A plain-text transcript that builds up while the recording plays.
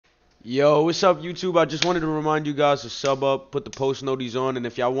Yo, what's up, YouTube? I just wanted to remind you guys to sub up, put the post noties on, and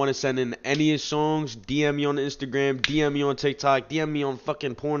if y'all want to send in any of your songs, DM me on Instagram, DM me on TikTok, DM me on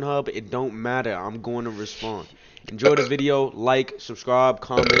fucking Pornhub. It don't matter. I'm going to respond. Enjoy the video, like, subscribe,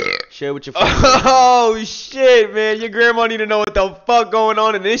 comment, share with your friends. Oh, shit, man. Your grandma need to know what the fuck going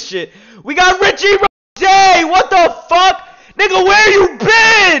on in this shit. We got Richie Rozay! What the fuck? Nigga, where you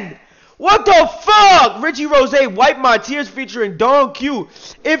been? What the fuck? Richie Rozay, Wipe My Tears featuring Don Q.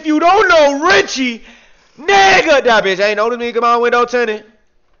 If you don't know Richie, nigga, that bitch ain't noticed me, come on, window tinted.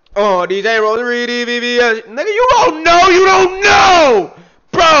 Oh, DJ Rosary, DVVS. Nigga, you don't know.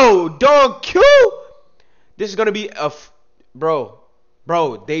 Bro, Don Q. This is gonna be a, bro,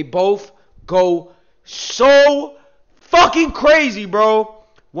 they both go so fucking crazy, bro.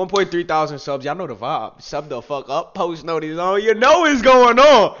 1.3 thousand subs. Y'all know the vibe. Sub the fuck up. Post notice on. You know what's going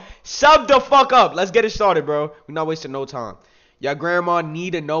on. Sub the fuck up. Let's get it started, bro. We're not wasting no time. Y'all grandma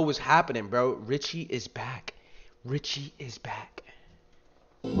need to know what's happening, bro. Richie is back. Richie is back.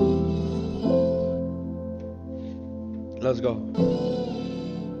 Let's go.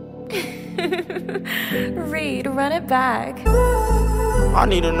 Reed, run it back. I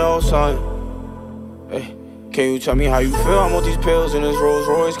need to know something. Hey. Can you tell me how you feel? I'm on these pills in this Rolls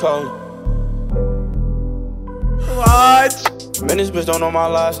Royce car. What? Man, this bitch don't know my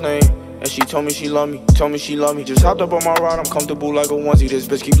last name. And she told me she love me, Just hopped up on my ride, I'm comfortable like a onesie. This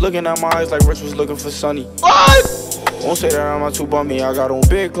bitch keep looking at my eyes like Rich was looking for Sunny. What? Won't say that I'm not too bummy. I got on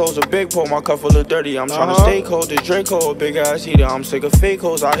big clothes, a big pole, my cup full of dirty. I'm tryna stay cold, this Draco, a big ass heater. I'm sick of fake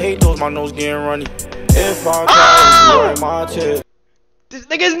hoes, I hate those, my nose getting runny. If I cry, you write my tears. This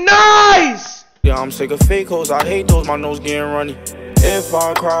nigga's nice! Yeah, I'm sick of fake hoes, I hate those, my nose getting runny. If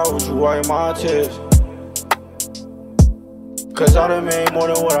I cry, would you wipe my tears? Cause I done made more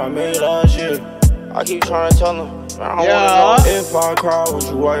than what I made last year. I keep trying to tell them, man, I wanna know. If I cry, would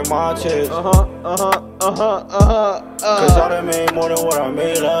you wipe my tears? Cause I done made more than what I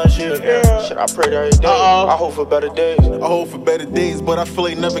made last year. Shit, I pray every day, I hope for better days. I hope for better days, but I feel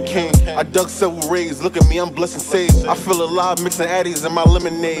they never came. I dug several rays, look at me, I'm blessed and saved. I feel alive, mixing addies in my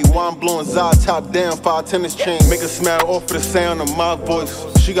lemonade. While I'm blowing Zod top down, 5 tennis chains. Make her smile off for the sound of my voice.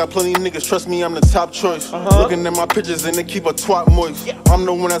 She got plenty of niggas, trust me, I'm the top choice. Looking at my pictures and they keep a twat moist. I'm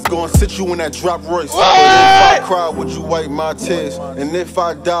the one that's gonna sit you in that drop Royce. If I cry, would you wipe my tears? And if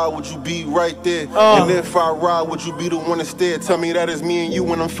I die, would you be right there? And if I ride, would you be the one instead? Tell me that is me and you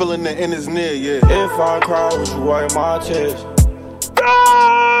when I'm feeling the end is near, yeah. If I cry, would you wipe my tears?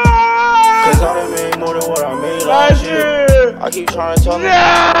 Cause I done made more than what I made last year. I keep trying to tell them.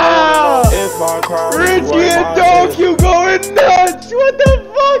 If I cry, would you Richie wipe and my Don tears? Q going nuts! What the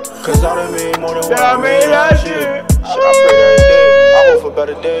fuck? Cause I done made more than what I made last year. Shit, I pray every day, I hope for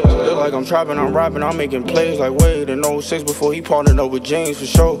better days. Look like I'm trapping, I'm rapping, I'm making plays like Wade in 06 before he partnered up with James for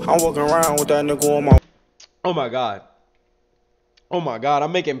sure. I'm walking around with that nigga on my. Oh my god. Oh my god,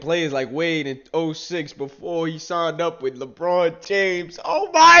 I'm making plays like Wade in 06 before he signed up with LeBron James. Oh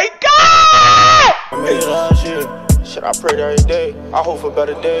my god! I made it last year. Shit, I pray every day, I hope for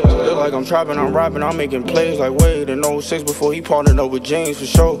better days. Look like I'm trapping, I'm rapping, I'm making plays like Wade in 06 before he partnered up with James for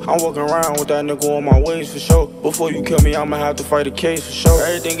sure. I'm walking around with that nigga on my waist for sure. Before you kill me, I'ma have to fight a case for sure.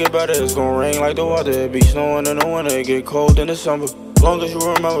 Everything get better, it's gonna rain like the weather. It be snowing in the winter, it get cold in December. Long as you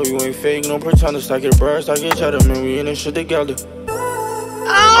remember, you ain't fake, no pretenders. Stack your bread, stack your cheddar, man, we in this shit together.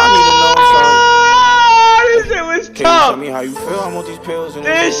 This shit was Can you tough. tell me how you feel? I'm on these pills and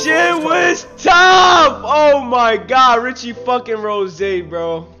This shit was tough. Oh my god, Richie fucking Rozay,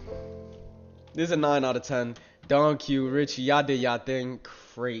 bro. This is a 9 out of 10. Don Q, Richie, y'all did y'all thing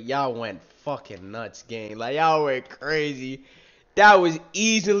great. Y'all went fucking nuts, gang. Like, y'all went crazy. That was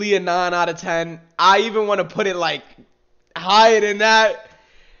easily a 9 out of 10. I even want to put it like higher than that.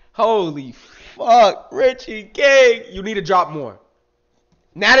 Holy fuck, Richie, gang. You need to drop more.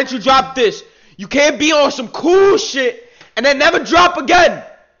 Now that you dropped this, you can't be on some cool shit and then never drop again.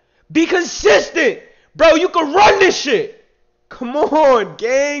 Be consistent. Bro, you can run this shit. Come on,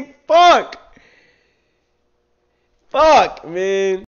 gang. Fuck. Fuck, man.